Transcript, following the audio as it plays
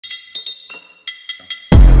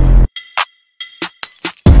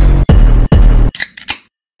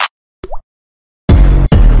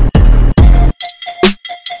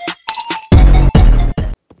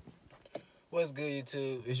What's good,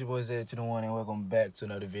 YouTube? It's your boy Zed to the one, and welcome back to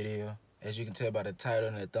another video. As you can tell by the title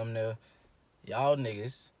and the thumbnail, y'all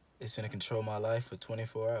niggas is finna control my life for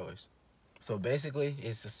 24 hours. So basically,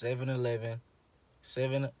 it's a 7-11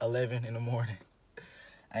 in the morning.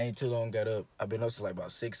 I ain't too long got up. I've been up to like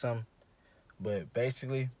about 6 something. But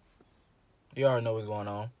basically, you already know what's going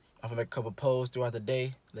on. I'm gonna make a couple posts throughout the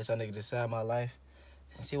day, let y'all niggas decide my life,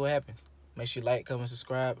 and see what happens. Make sure you like, comment,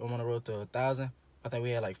 subscribe. I'm on the road to 1,000. I think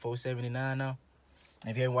we had like 479 now.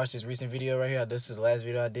 And if you haven't watched this recent video right here, this is the last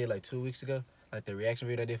video I did like 2 weeks ago, like the reaction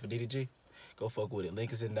video I did for DDG. Go fuck with it.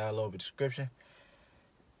 Link is in the down below in the description.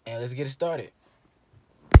 And let's get it started.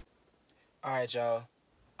 Alright, y'all.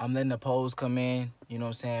 I'm letting the polls come in, you know what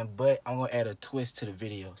I'm saying? But I'm going to add a twist to the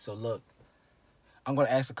video. So look, I'm going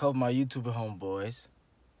to ask a couple of my YouTuber homeboys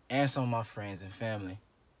and some of my friends and family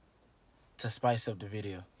to spice up the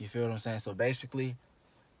video. You feel what I'm saying? So basically,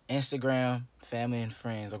 Instagram, family, and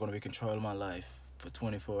friends are going to be controlling my life for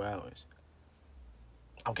 24 hours.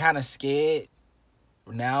 I'm kind of scared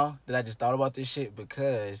now that I just thought about this shit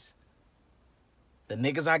because the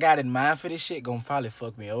niggas I got in mind for this shit gonna probably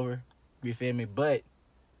fuck me over. You feel me? But,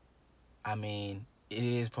 I mean, it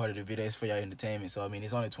is part of the video. It's for y'all entertainment. So, I mean,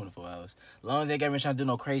 it's only 24 hours. As long as they got me trying to do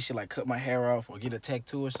no crazy shit like cut my hair off or get a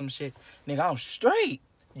tattoo or some shit, nigga, I'm straight.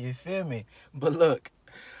 You feel me? But look,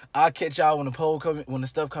 I'll catch y'all when the poll when the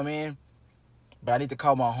stuff come in. But I need to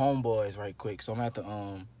call my homeboys right quick. So I'm gonna have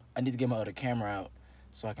to I need to get my other camera out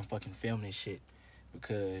so I can fucking film this shit,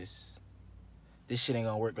 because this shit ain't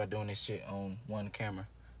gonna work by doing this shit on one camera.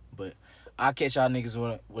 But I'll catch y'all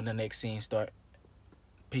niggas when the next scene start.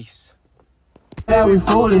 Peace. Yeah, we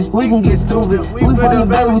foolish, we can get stupid. We from the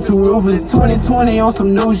back, we too ruthless. 2020 on some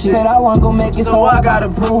new shit. Said I wanna go make it, so I gotta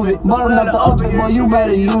prove it. Bottle up the open, boy, you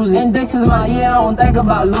better use it. And this is my year, I don't think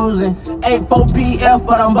about losing. 8-4 PF,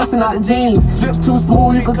 but I'm busting out the jeans. Drip too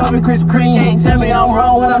smooth, you can call me Chris Cream. Can't tell me I'm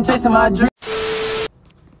wrong when I'm chasing my dream.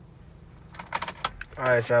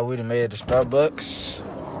 Alright, y'all, we done made it to Starbucks.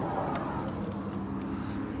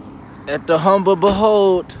 At the humble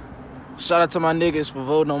behold. Shout out to my niggas for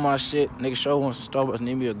voting on my shit. Niggas sure wants some Starbucks.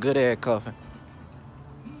 Need me a good ass coffee.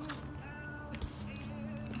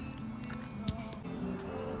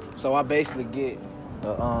 So I basically get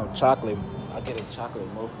the chocolate. I get a chocolate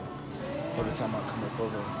mocha every time I come up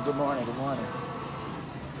over. Good morning. Good morning.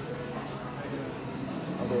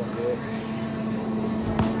 I'm doing good.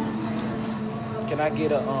 Can I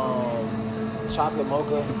get a chocolate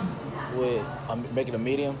mocha with make it a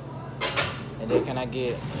medium? And then can I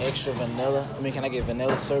get extra vanilla? I mean, can I get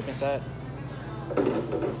vanilla syrup inside?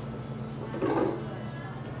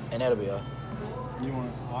 And that'll be all. You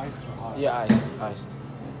want iced or hot? Yeah, iced.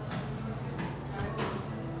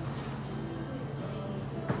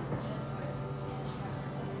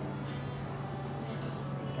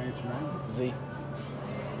 Can I get your name? Z.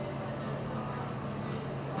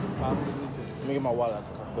 Let me get my wallet out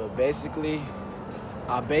the car. But basically,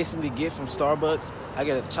 I get from Starbucks. I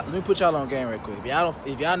get a. Let me put y'all on game real quick. If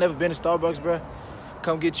y'all never been to Starbucks, bro,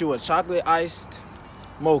 come get you a chocolate iced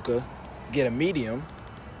mocha. Get a medium.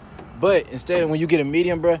 But instead, when you get a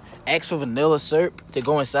medium, bro, ask for vanilla syrup to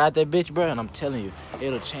go inside that bitch, bro. And I'm telling you,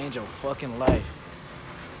 it'll change your fucking life.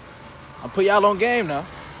 I'll put y'all on game now.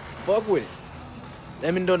 Fuck with it.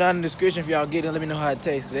 Let me know down in the description if y'all get it. Let me know how it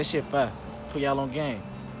tastes, cause that shit fire. Put y'all on game.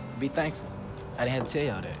 Be thankful. I didn't have to tell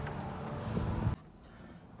y'all that.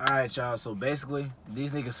 Alright, y'all, so basically,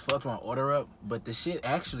 these niggas fucked my order up, but the shit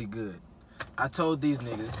actually good. I told these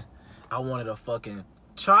niggas I wanted a fucking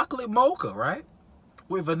chocolate mocha, right?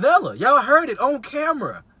 With vanilla. Y'all heard it on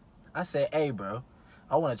camera. I said, hey, bro,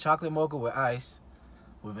 I want a chocolate mocha with ice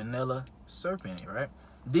with vanilla syrup in it, right?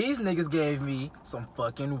 These niggas gave me some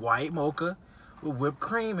fucking white mocha with whipped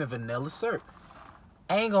cream and vanilla syrup.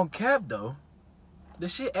 I ain't gonna cap, though. The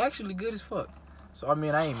shit actually good as fuck. So, I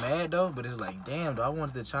mean, I ain't mad, though, but it's like, damn, though, I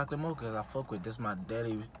wanted the chocolate mocha because I fuck with this my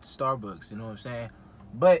daily Starbucks, you know what I'm saying?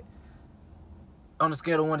 But on a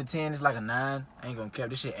scale of 1 to 10, it's like a 9. I ain't gonna cap.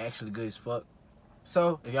 This shit actually good as fuck.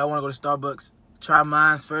 So, if y'all want to go to Starbucks, try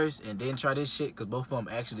mine first and then try this shit because both of them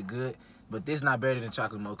actually good. But this not better than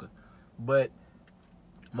chocolate mocha. But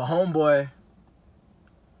my homeboy,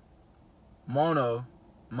 Mon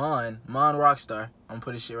Rockstar, I'm gonna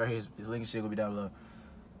put his shit right here. His link and shit will be down below.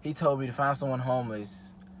 He told me to find someone homeless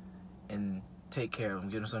and take care of them,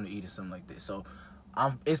 give them something to eat or something like that. So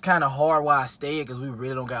it's kind of hard while I stay here because we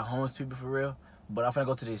really don't got homeless people for real. But I'm finna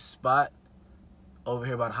go to this spot over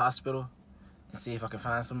here by the hospital and see if I can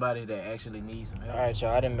find somebody that actually needs some help. All right,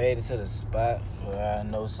 y'all, I done made it to the spot where I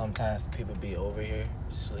know sometimes people be over here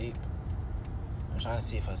sleep. I'm trying to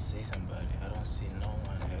see if I see somebody. I don't see no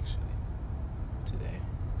one actually today.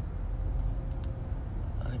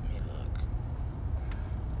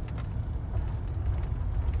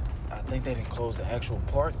 think they didn't close the actual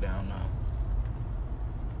park down now.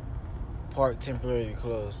 Park temporarily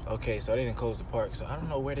closed. Okay, so they didn't close the park, so I don't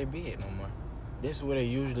know where they be at no more. This is where they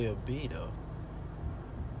usually will be though.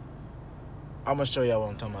 I'm gonna show y'all what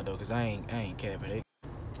I'm talking about though, cause I ain't capping. They,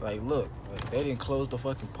 like, look, like, they didn't close the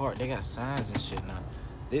fucking park. They got signs and shit now.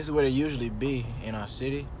 This is where they usually be in our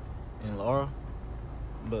city, in Laurel.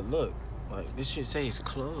 But look, like, this shit say it's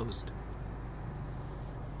closed.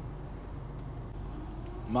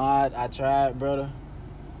 Mod, I tried, brother.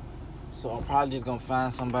 So I'm probably just gonna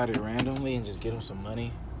find somebody randomly and just get them some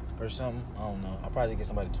money or something. I don't know. I'll probably get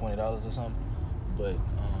somebody $20 or something. But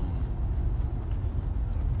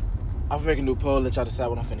I'm making a new poll, let y'all decide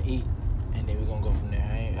what I'm finna eat, and then we're gonna go from there.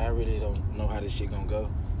 I really don't know how this shit gonna go.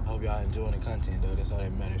 I hope y'all enjoying the content though. That's all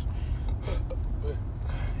that matters. But,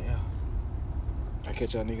 yeah. I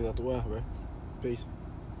catch y'all niggas out the wild, bro. Peace.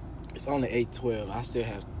 It's only 8:12. I still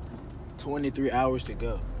have 23 hours to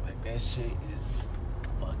go. Like, that shit is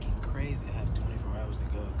fucking crazy. I have 24 hours to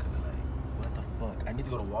go. Cause like, what the fuck? I need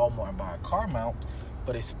to go to Walmart and buy a car mount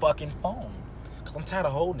for this fucking phone. Cause I'm tired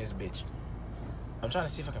of holding this bitch. I'm trying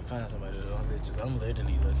to see if I can find somebody though. I'm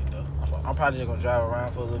literally looking though. I'm probably just gonna drive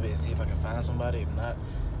around for a little bit and see if I can find somebody. If not,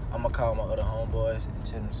 I'm gonna call my other homeboys and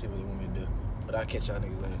tell them to see what they want me to do. But I'll catch y'all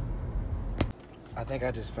niggas later. I think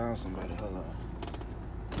I just found somebody. Hold on.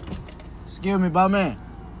 Excuse me, boy man.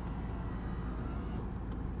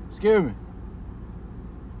 Excuse me.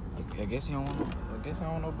 I guess he don't want no. I guess I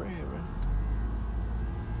don't want no bread, bro.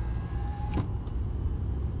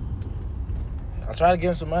 I tried to give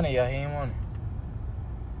him some money, y'all. He ain't want it.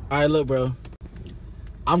 All right, look, bro.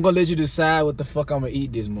 I'm gonna let you decide what the fuck I'm gonna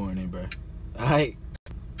eat this morning, bro. All right.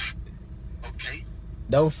 Okay.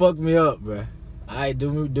 Don't fuck me up, bro. All right,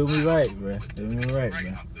 do me right, bro. Do me right, bro.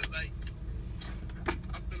 I feel like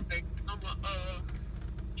I'm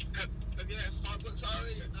have you had Starbucks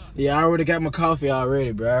already or not? Yeah, I already got my coffee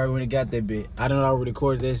already, bro. I already got that bit. I done already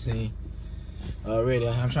recorded that scene already.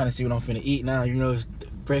 I'm trying to see what I'm finna eat now. You know, it's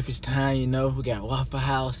breakfast time, you know. We got Waffle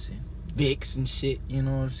House and Vicks and shit, you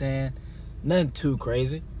know what I'm saying? Nothing too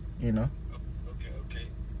crazy, you know. Okay.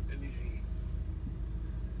 Let me see.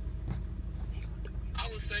 I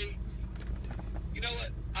would say, you know what?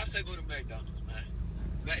 I say go to McDonald's, man.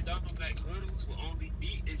 McDonald's will only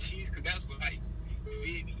meat and cheese, cause that's what like, you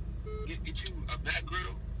feel me? Get you a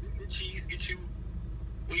McGriddle, and cheese, get you,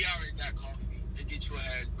 we already got coffee, and get you a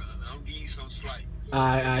hash brown. I don't give you some slight.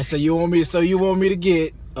 Alright, so you want me to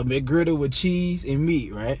get a McGriddle with cheese and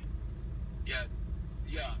meat, right?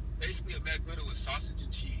 Yeah. Basically a McGriddle with sausage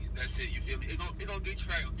and cheese. That's it. You feel me? It gonna get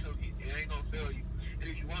you right. I'm telling you, it ain't gonna fail you. And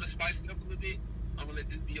if you want to spice it up a little bit, I'm gonna let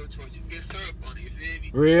this be your choice. You can get syrup on it. You feel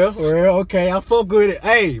me? Real, okay. I fuck with it.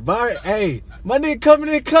 Hey, bye. Hey, my nigga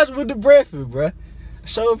coming in clutch with the breakfast, bro.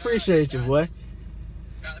 Sure appreciate you, boy.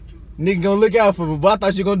 Got to. Nigga gonna look out for me, but I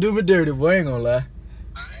thought you gonna do me dirty, boy. I ain't gonna lie.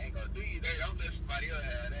 I ain't gonna do you dirty. I'm gonna let somebody else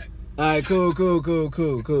have that. Alright,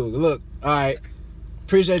 cool. Look, alright.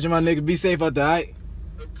 Appreciate you, my nigga. Be safe out there, alright?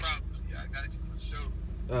 No problem. Yeah, I got you for sure.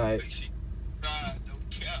 Alright. Make sure you ride, no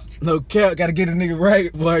cap. No cap, gotta get a nigga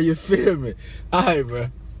right, boy. You feel me? Alright, bro.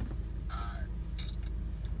 Alright.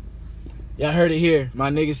 Y'all heard it here. My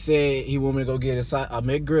nigga said he want me to go get a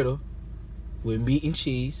McGriddle with meat and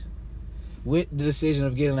cheese with the decision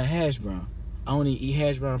of getting a hash brown. I don't even eat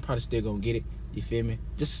hash brown. I'm probably still gonna get it. You feel me?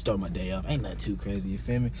 Just to start my day off. Ain't nothing too crazy, you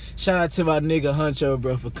feel me? Shout out to my nigga Huncho,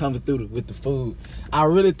 bro, for coming through with the food. I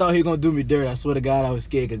really thought he gonna do me dirty. I swear to God, I was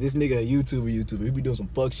scared, because this nigga a YouTuber. He be doing some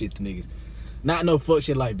fuck shit to niggas. Not no fuck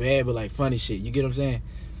shit like bad, but like funny shit. You get what I'm saying?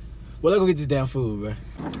 Well, let's go get this damn food,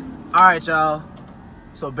 bro. Alright, y'all.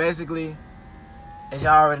 So basically, as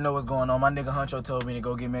y'all already know what's going on, my nigga Huncho told me to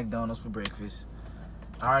go get McDonald's for breakfast.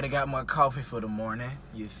 I already got my coffee for the morning,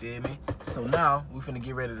 you feel me? So now, we finna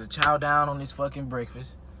get ready to chow down on this fucking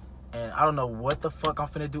breakfast. And I don't know what the fuck I'm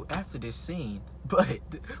finna do after this scene. But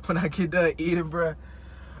when I get done eating, bruh,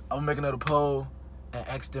 I'm gonna make another poll and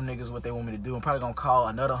ask them niggas what they want me to do. I'm probably gonna call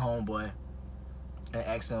another homeboy and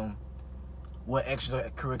ask them what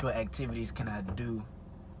extracurricular activities can I do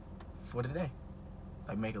for today.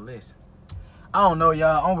 Like, make a list. I don't know,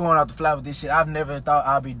 y'all. I'm going out the fly with this shit. I've never thought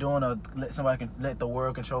I'd be doing let the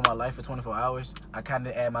world control my life for 24 hours. I kind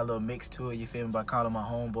of add my little mix to it, you feel me, by calling my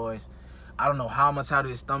homeboys. I don't know how I'm going to title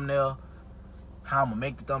this thumbnail, how I'm going to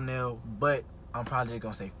make the thumbnail, but I'm probably just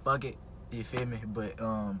going to say fuck it, you feel me? But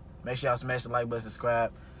make sure y'all smash the like button,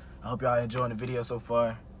 subscribe. I hope y'all enjoying the video so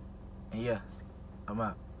far. And yeah, I'm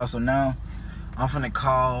out. So now, I'm finna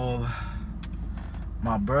call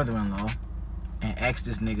my brother-in-law and ask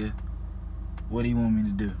this nigga, what do you want me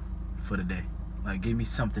to do for the day? Like, give me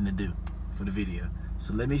something to do for the video.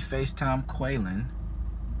 So let me FaceTime Quaylen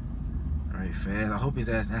Alright, fast. I hope his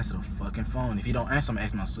ass answer the fucking phone. If he don't answer, I'm gonna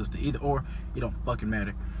ask my sister. Either or, it don't fucking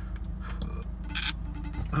matter.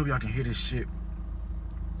 I hope y'all can hear this shit.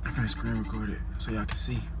 I'm finna screen record it so y'all can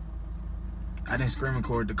see. I didn't screen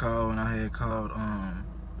record the call when I had called,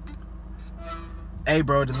 hey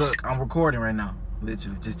bro, look, I'm recording right now.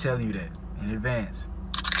 Literally, just telling you that in advance.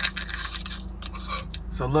 What's up?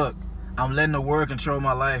 So look, I'm letting the word control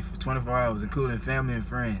my life for 24 hours, including family and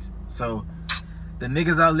friends. So the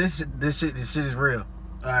niggas out listen, this shit is real.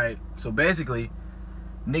 Alright, so basically,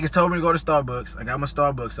 niggas told me to go to Starbucks. I got my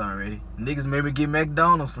Starbucks already. Niggas made me get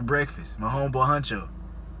McDonald's for breakfast. My homeboy Huncho.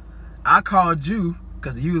 I called you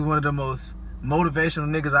because you was one of the most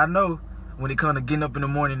motivational niggas I know when it comes to getting up in the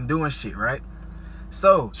morning and doing shit, right?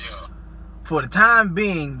 So, Yeah. for the time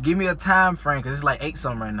being, give me a time frame because it's like 8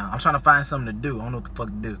 something right now. I'm trying to find something to do. I don't know what the fuck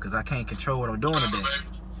to do because I can't control what I'm doing today.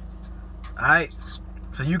 Alright?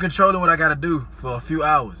 So you controlling what I gotta do for a few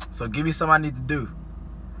hours. So give me something I need to do.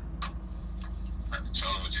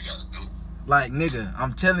 Control what you gotta do. Like, nigga,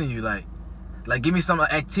 I'm telling you, like give me some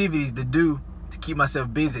activities to do to keep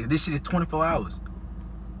myself busy. This shit is 24 hours.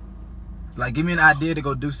 Like, give me an idea to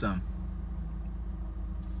go do something.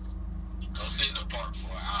 Go sit in the park for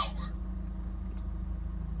an hour.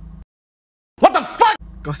 What the fuck?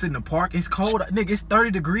 Go sit in the park. It's cold, nigga. It's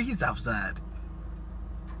 30 degrees outside.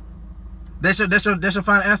 That's your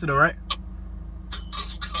final answer though, right? Put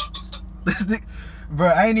some clothes on. This nigga, bro,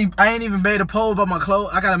 I ain't even made a poll about my clothes.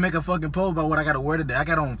 I gotta make a fucking poll about what I gotta wear today. I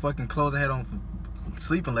got on fucking clothes I had on for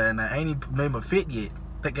sleeping last night. I ain't even made my fit yet.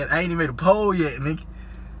 Like, I ain't even made a poll yet, nigga.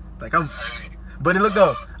 Like, but look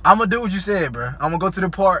though, I'm gonna do what you said, bro. I'm gonna go to the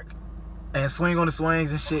park and swing on the swings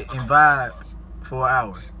and shit and vibe for an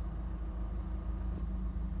hour.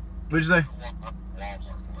 What'd you say? Walmart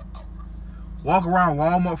for an hour. Walk around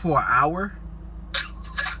Walmart for an hour?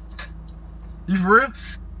 You for real?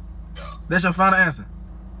 Yeah. That's your final answer?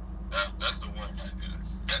 That's the one right there.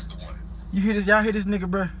 That's the one. You hear this? Y'all hear this nigga,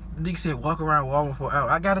 bro? The nigga said walk around Walmart for an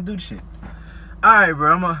hour. I gotta do the shit. Alright,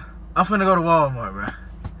 bro. I'm finna go to Walmart, bro.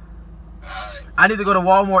 Alright. I need to go to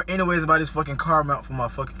Walmart anyways about this fucking car mount for my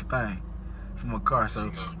fucking thing. For my car, so.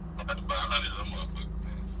 I'm about to buy 100 of them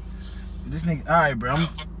motherfuckers. This nigga, alright, bro.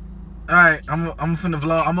 Alright, I'm finna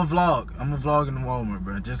vlog. I'm a vlog. I'm a vlog in the Walmart,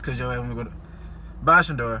 bro. Just cause y'all wanna go to. Bye,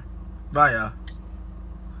 Shandor. Bye, y'all.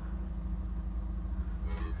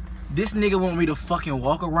 This nigga want me to fucking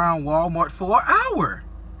walk around Walmart for an hour.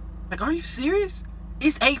 Like, are you serious?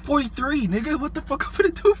 It's 8:43, nigga. What the fuck I'm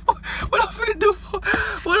finna do for? What I'm finna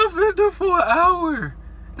do for an hour?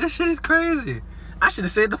 That shit is crazy. I should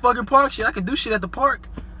have said the fucking park shit. I could do shit at the park.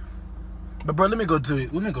 But bro, let me go to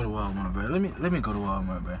Walmart, bro. Let me go to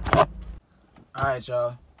Walmart, bro. Alright,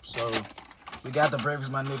 y'all. So we got the breakfast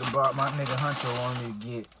my nigga Hunter wanted me to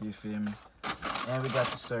get, you feel me? And we got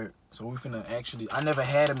the syrup. So we finna I never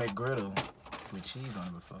had a McGriddle with cheese on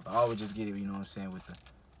it before. I always just get it, you know what I'm saying, with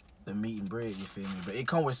the meat and bread, you feel me? But it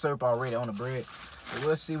come with syrup already on the bread. But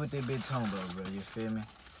we'll see what they bit talking about, bro, you feel me?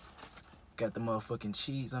 Got the motherfucking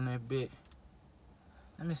cheese on that bit.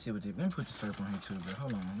 Let me put the syrup on here too, bro.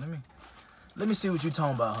 Hold on, let me see what you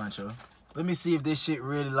talking about, Huncho. Let me see if this shit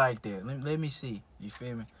really like that. Let me see, you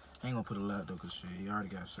feel me? I ain't gonna put a lot though, cause shit, you already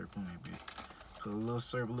got syrup on that bit. Put a little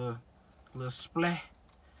syrup, little splat.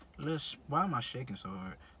 Why am I shaking so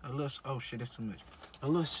hard? A little, oh shit, that's too much. A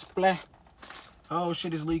little splat. Oh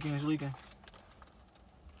shit, it's leaking,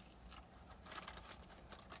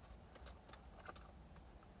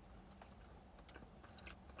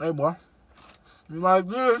 Hey boy, you like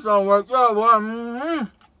this? Don't work out, boy.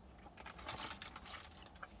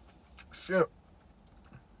 Shit.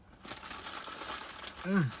 I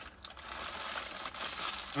ain't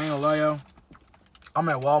gonna lie, y'all. I'm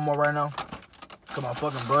at Walmart right now. Cause my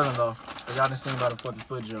fucking brother-in-law, cause y'all done seen about the fucking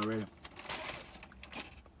footage already.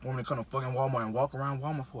 Want me to come to fucking Walmart and walk around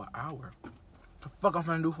Walmart for an hour? What the fuck I'm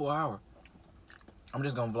finna do for an hour? I'm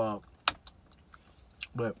just gonna vlog.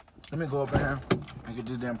 But let me go up in here and get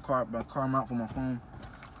this damn car mount for my phone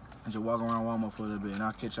and just walk around Walmart for a little bit, and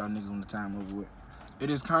I'll catch y'all niggas when the time over with. It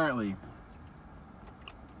is currently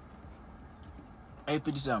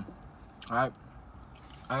 8:57. Alright?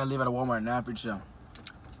 I gotta leave at Walmart at 9:57.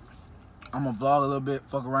 I'm gonna vlog a little bit,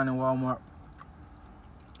 fuck around in Walmart,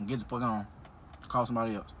 and get the fuck on. Call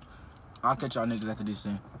somebody else. I'll catch y'all niggas after this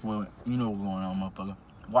thing. Well, you know what's going on, motherfucker.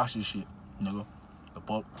 Watch this shit, nigga. The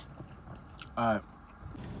fuck. Alright.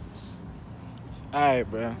 Alright,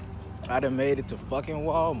 bro. I done made it to fucking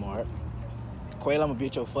Walmart. Quail, I'm gonna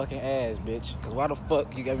beat your fucking ass, bitch. Cause why the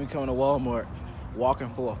fuck you got me coming to Walmart walking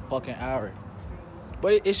for a fucking hour?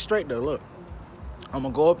 But it's straight though, look. I'm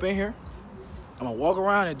gonna go up in here. I'm gonna walk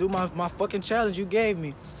around and do my fucking challenge you gave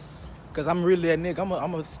me. Cause I'm really that nigga.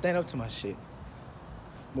 I'm gonna stand up to my shit.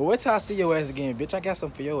 But wait till I see your ass again, bitch. I got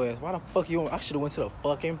something for your ass. Why the fuck you? I should have went to the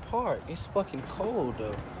fucking park. It's fucking cold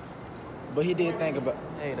though. But he did think about.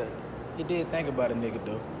 Hey, though. He did think about a nigga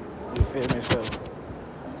though. You feel me? So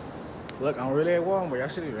look, I'm really at Walmart. Y'all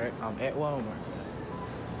should be right. I'm at Walmart.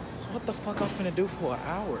 So what the fuck I'm finna do for an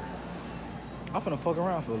hour? I'm finna fuck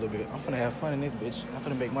around for a little bit. I'm finna have fun in this bitch. I'm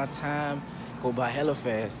finna make my time go by hella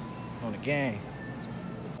fast on the gang.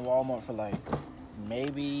 Walmart for like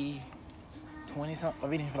maybe 20-something. I've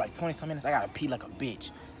been here for like 20-some minutes. I gotta pee like a bitch.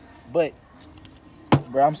 But,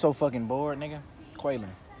 bro, I'm so fucking bored, nigga. Quaylin,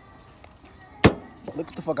 look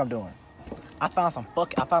what the fuck I'm doing. I found a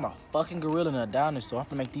fucking gorilla in a dinosaur. I'm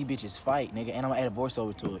finna make these bitches fight, nigga, and I'm gonna add a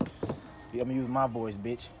voiceover to it. I'm gonna use my voice,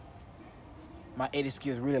 bitch. My edit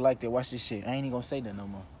skills really like that. Watch this shit. I ain't even gonna say that no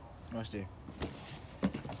more. Watch this.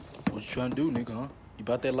 What you trying to do, nigga, huh? You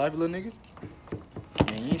about that life, little nigga?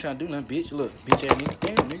 Man, you ain't trying to do nothing, bitch. Look, bitch ass nigga.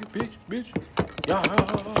 Damn, nigga, bitch.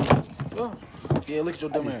 Yeah, look at your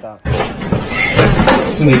dumb ass. Stop.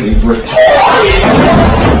 This nigga's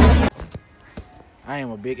retarded. I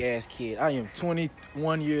am a big ass kid. I am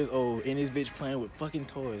 21 years old, and this bitch playing with fucking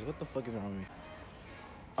toys. What the fuck is wrong with me?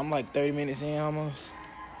 I'm like 30 minutes in almost.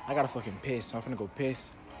 I gotta fucking piss, so I'm finna go piss.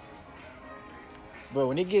 But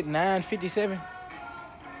when it get 9:57,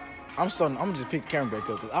 I'm gonna just pick the camera back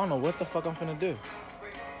up, because I don't know what the fuck I'm finna do.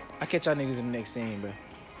 I'll catch y'all niggas in the next scene, bro.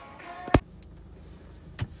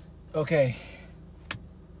 Okay.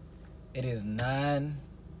 It is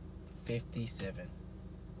 9:57.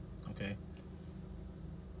 Okay.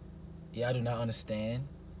 Yeah, I do not understand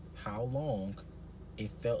how long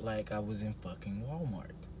it felt like I was in fucking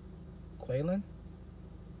Walmart. Quaylin,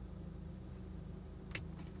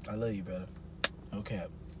 I love you, brother. No cap.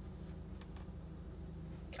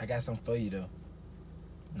 I got something for you, though.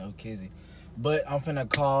 No kizzy. But I'm finna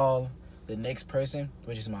call the next person,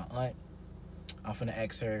 which is my aunt. I'm finna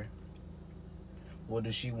ask her, what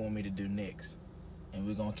does she want me to do next? And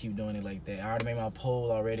we're gonna keep doing it like that. I already made my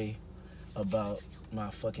poll already about my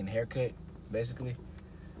fucking haircut, basically.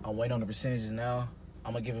 I'm waiting on the percentages now.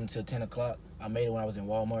 I'm gonna give them till 10 o'clock. I made it when I was in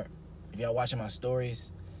Walmart. If y'all watching my stories,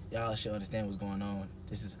 y'all should understand what's going on.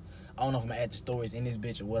 I don't know if I'm gonna add the stories in this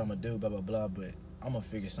bitch or what I'm gonna do, blah, blah, blah, but I'm gonna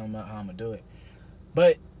figure something out how I'm gonna do it.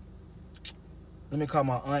 But let me call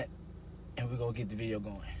my aunt and we're gonna get the video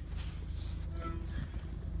going.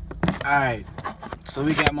 Alright, so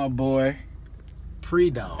we got my boy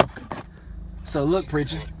Pre-Dog. So look,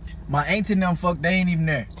 preacher, my auntie and them fuck, they ain't even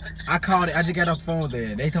there. I called it, I just got off the phone with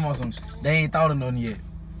them. They talking about some, they ain't thought of nothing yet.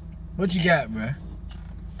 What you got, bruh?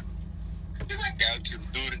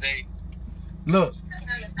 Look,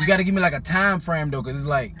 you gotta give me like a time frame though, cause it's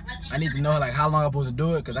like I need to know like how long I'm supposed to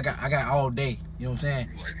do it, cause I got all day. You know what I'm saying?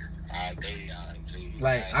 All day.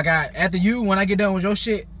 Like I got after you, when I get done with your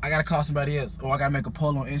shit, I gotta call somebody else, or I gotta make a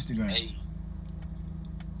poll on Instagram. Hey,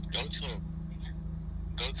 go to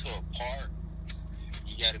a park.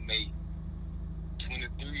 You gotta make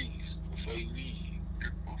 23s before you leave.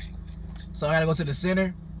 So I gotta go to the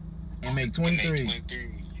center and make 23.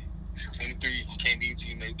 23. You can't leave till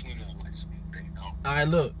you make 20. All right,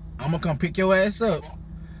 look, I'm gonna come pick your ass up.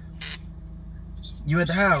 You at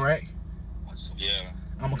the house, right? Yeah.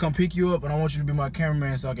 I'm gonna come pick you up, and I want you to be my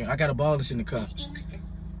cameraman so I got a ball in the car.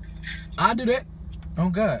 I'll do that. Oh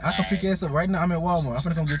God, I can pick your ass up right now. I'm at Walmart. I'm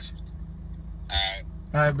finna come get you.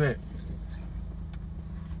 Alright, bet.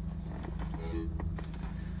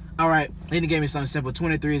 Alright, Nathan gave me something simple.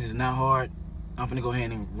 23s is not hard. I'm finna go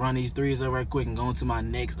ahead and run these threes up right quick and go on to my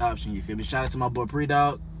next option, you feel me? Shout out to my boy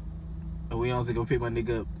Pre-Dog. And we honestly gonna pick my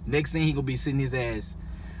nigga up. Next thing, he gonna be sitting his ass.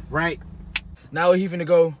 Right? Now he finna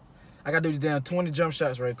go. I gotta do these damn 20 jump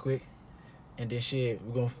shots right quick. And then shit,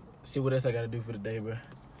 we're gonna see what else I gotta do for the day, bro.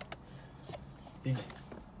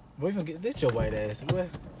 Boy, you finna get this your white ass. Boy.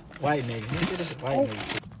 White nigga. Get this white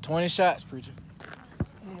nigga. 20 shots, preacher.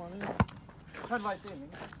 Cut like that, nigga.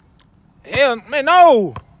 Hell, man,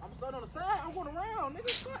 no! I'm starting on the side. I'm going around,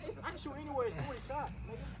 nigga. I can shoot anywhere. It's 20 shots,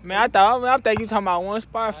 nigga. Man, I think you talking about one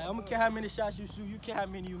spot. I'm gonna care how many shots you shoot. You care how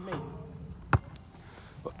many you make.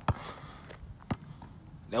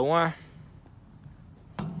 That one?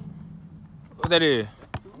 What that is? 2.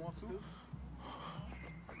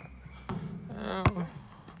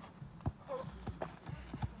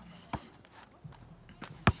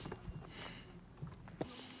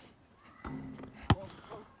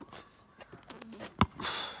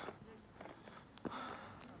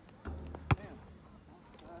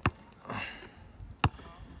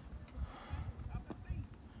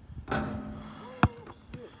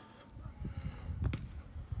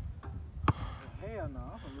 Hell no,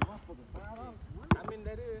 I'm gonna lose my fucking $5. I mean,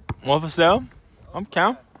 that is. 1 for 7. I'm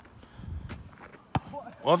counting.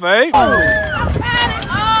 1 for 8.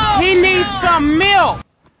 He needs some milk.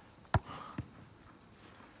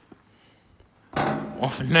 1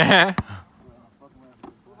 for 9. How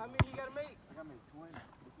many you gotta make? I gotta make 20.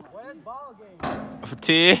 Well, that's ball game. 1 for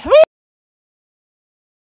 10.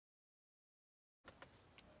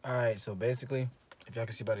 Alright, so basically, if y'all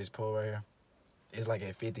can see by this pole right here, it's like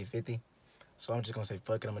at 50-50. So I'm just gonna say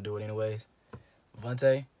fuck it, I'm gonna do it anyways.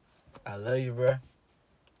 Vontae, I love you, bruh.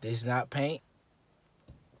 This is not paint,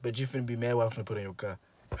 but you finna be mad when I'm finna put it in your car.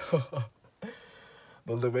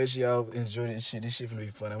 But look, make sure y'all enjoy this shit. This shit finna be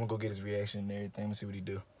fun. I'm gonna go get his reaction and everything. I'm gonna see what he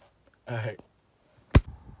do. Alright.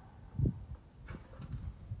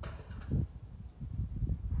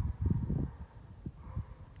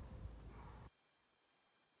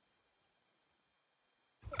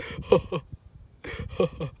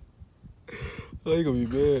 Oh, you gonna be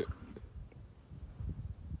mad.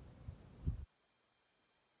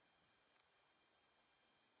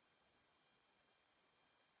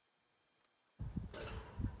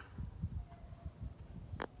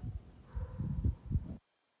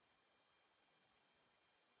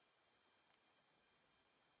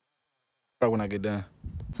 When I get done.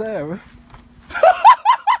 Sad, bro.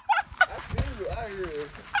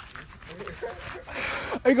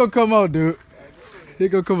 He gonna come out, dude. He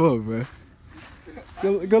gonna come out, man.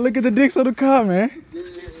 Go look at the dicks on the car, man. I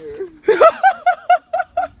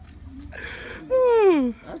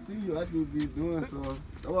see you. I do be doing so.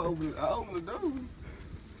 So I open the door.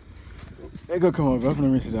 They gonna come out, bro. I'm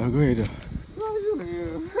finna rinse it out. Go ahead, though. Oh, you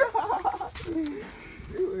here?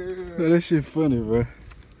 You here? Oh, that shit funny, bro.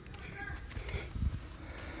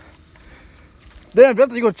 Damn,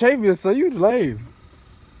 Beth, you gonna chase me, so you lame.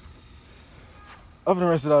 I'm finna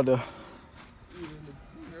rinse it out, though.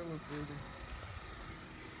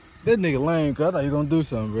 That nigga lame, cause I thought you gonna do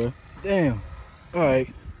something, bro. Damn. All right.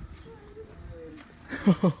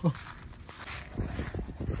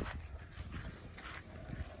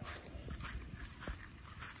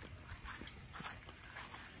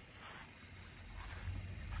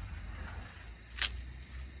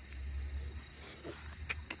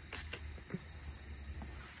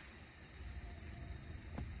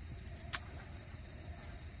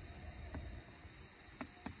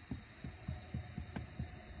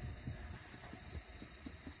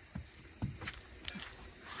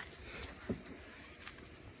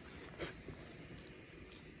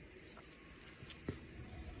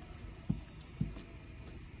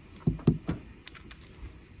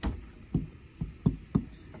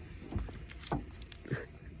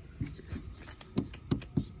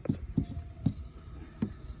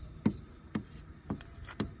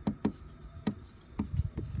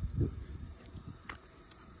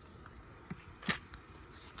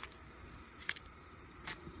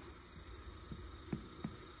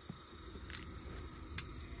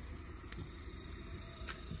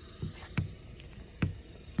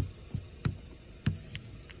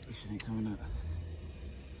 Shit ain't coming up.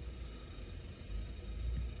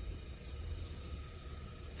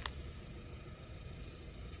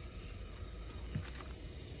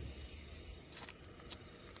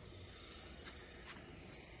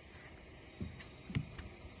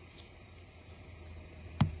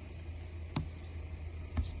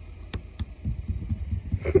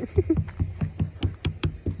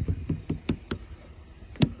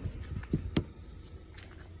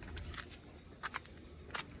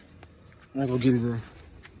 I'm gonna go get his ass.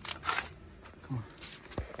 Come on.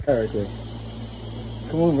 All right, there.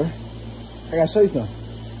 Come on, bro. I gotta show you something.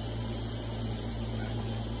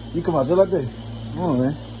 You come out just like that. Come on,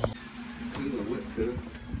 man.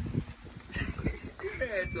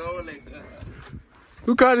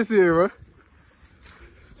 Who caught this here, bro?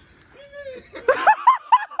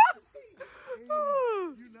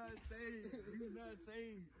 You not saved. You not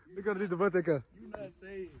saved. Look at the butt car. You not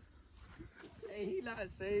saved. Hey, he not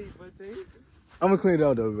saved, but I'm gonna clean it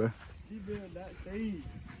out though, bro. he been not saved.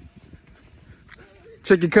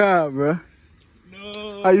 Check your car out, bro.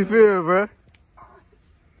 No. How you feel, bro?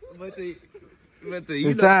 But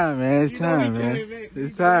It's time, man. It's time, man.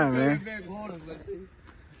 It's time, man.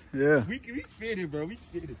 Yeah. We spit it, bro. We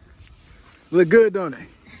spit it. Look good, don't they?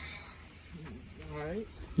 Alright.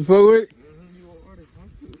 You fuck with it? You want order, huh?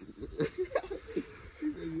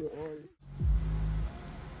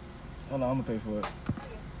 Hold on, I'm gonna pay for it.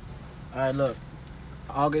 Alright, look.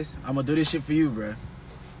 August, I'm gonna do this shit for you, bro.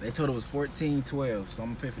 They told it was $14.12, so I'm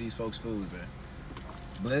gonna pay for these folks' food, bro.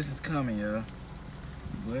 Blessings coming, yo.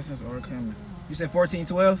 Blessings are coming. You said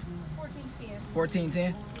 $14.12? $14.10.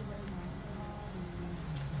 $14.10?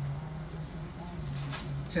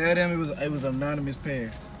 Tell them it was an anonymous pair.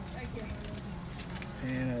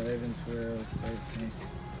 10, 11, 12, 13.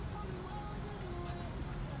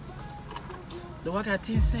 Do I got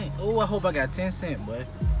 10 cents? Oh, I hope I got 10 cents, boy.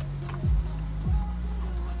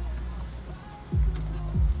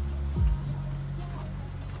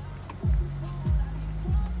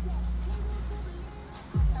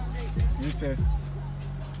 You too.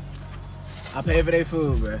 I pay for their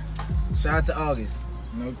food, bro. Shout out to August.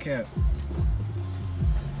 No cap.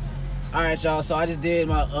 Alright, y'all. So I just did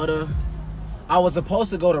my other. I was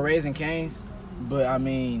supposed to go to Raising Cane's, but I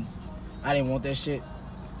mean, I didn't want that shit.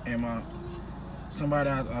 And somebody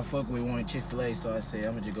I fuck with wanted Chick-fil-A, so I said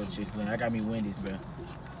I'm gonna just go to Chick-fil-A. I got me Wendy's, bro.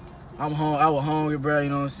 I'm home. I was hungry, bro. You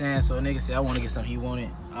know what I'm saying? So a nigga said I want to get something he wanted.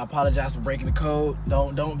 I apologize for breaking the code.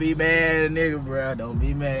 Don't be mad, nigga, bro. Don't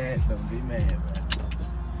be mad. Don't be mad,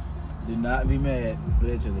 bro. Do not be mad,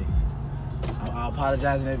 literally. I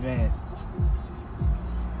apologize in advance.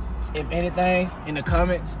 If anything, in the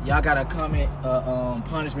comments, y'all gotta comment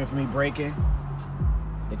punishment for me breaking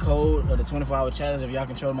the code or the 24-hour challenge. If y'all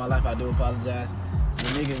control my life, I do apologize. The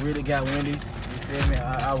nigga really got Wendy's. You feel me?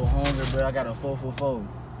 I was hungry, bro. I got a 4 for 4.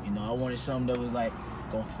 You know, I wanted something that was like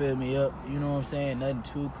gonna fill me up. You know what I'm saying? Nothing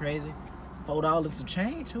too crazy. $4 some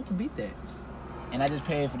change. Who can beat that? And I just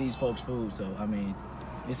paid for these folks' food, so I mean,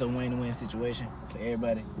 it's a win-win situation for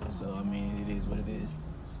everybody. So I mean, it is what it is.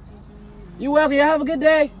 You welcome. Y'all have a good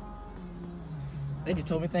day. They just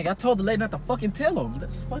told me I told the lady not to fucking tell them.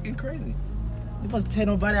 That's fucking crazy. You supposed to tell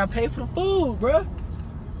nobody I paid for the food, bro.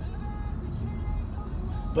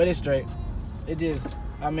 But it's straight. It just,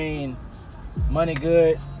 I mean, money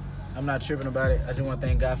good. I'm not tripping about it. I just want to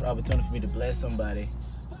thank God for the opportunity for me to bless somebody.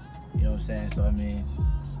 You know what I'm saying? So, I mean,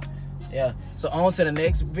 yeah. So, on to the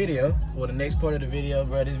next video, or the next part of the video,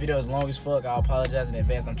 bro. This video is long as fuck. I apologize in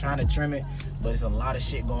advance. I'm trying to trim it, but it's a lot of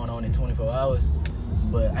shit going on in 24 hours.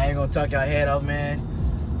 But I ain't gonna talk y'all head off, man.